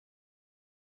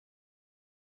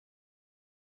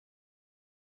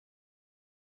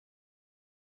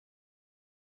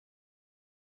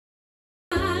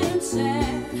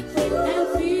sad and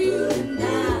feeling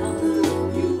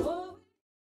down, you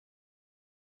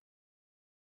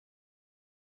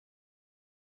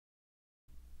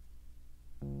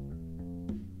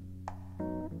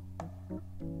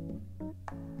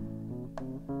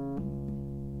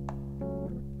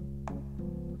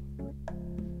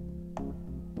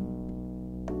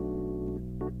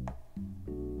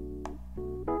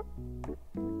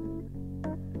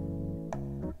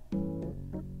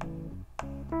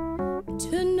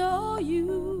to know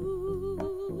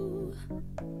you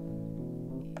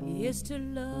is to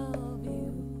love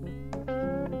you,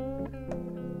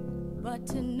 but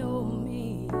to know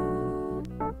me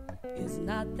is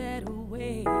not that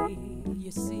way,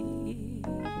 you see.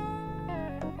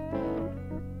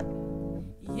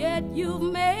 Yet you've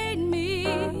made me,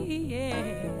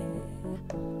 yeah,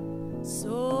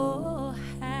 so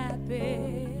happy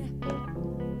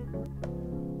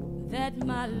that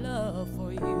my love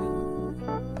for you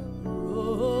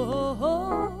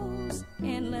grows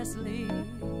endlessly.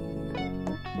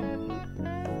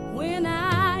 When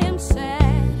I am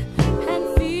sad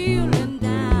and feeling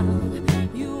down,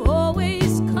 you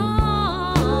always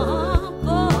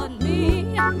comfort me.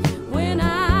 When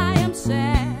I am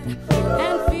sad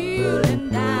and feeling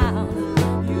down,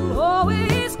 you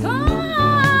always comfort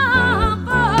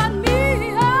me.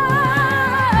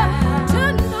 To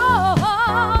know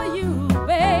you,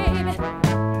 baby,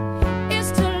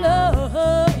 is to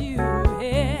love you,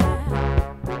 yeah.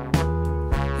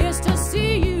 Is to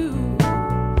see you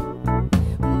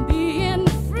being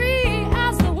free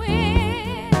as the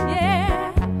wind,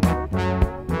 yeah.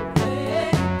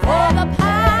 For the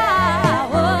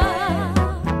power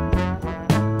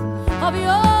of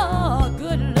your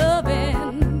good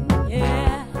loving,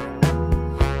 yeah,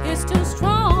 is too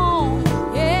strong,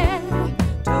 yeah,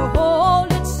 to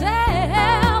hold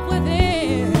itself within.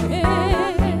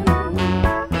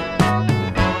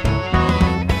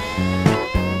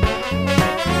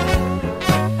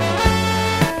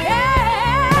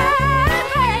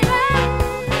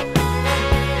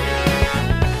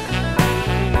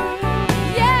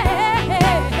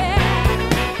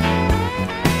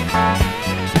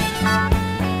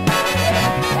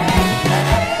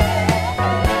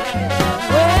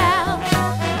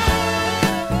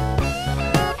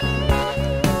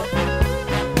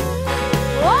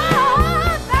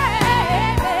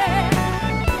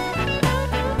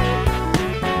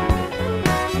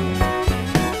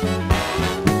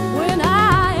 When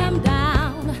I am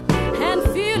down and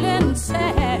feeling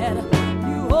sad,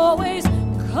 you always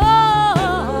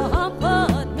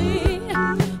comfort me.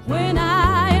 When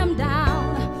I am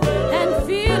down and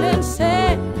feeling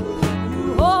sad,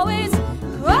 you always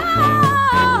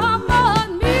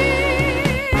comfort me.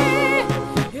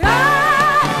 I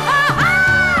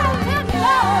love you, baby.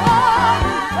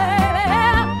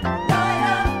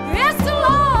 It's to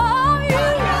love you,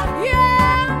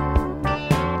 yeah.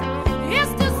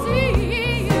 It's to see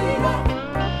you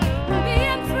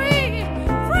being free,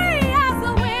 free as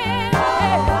the wind.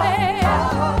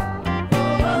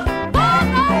 For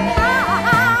the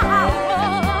power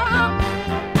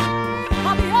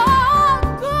of your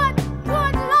good,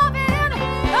 good loving,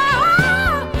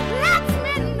 lets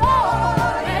me know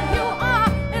that you are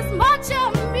as much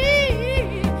of me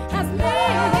as me,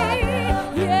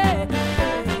 yeah.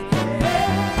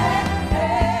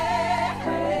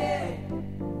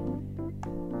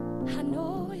 I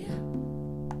know you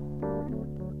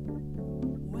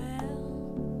well,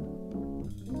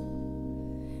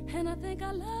 and I think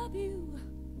I love you.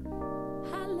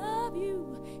 I love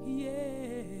you,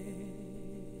 yeah.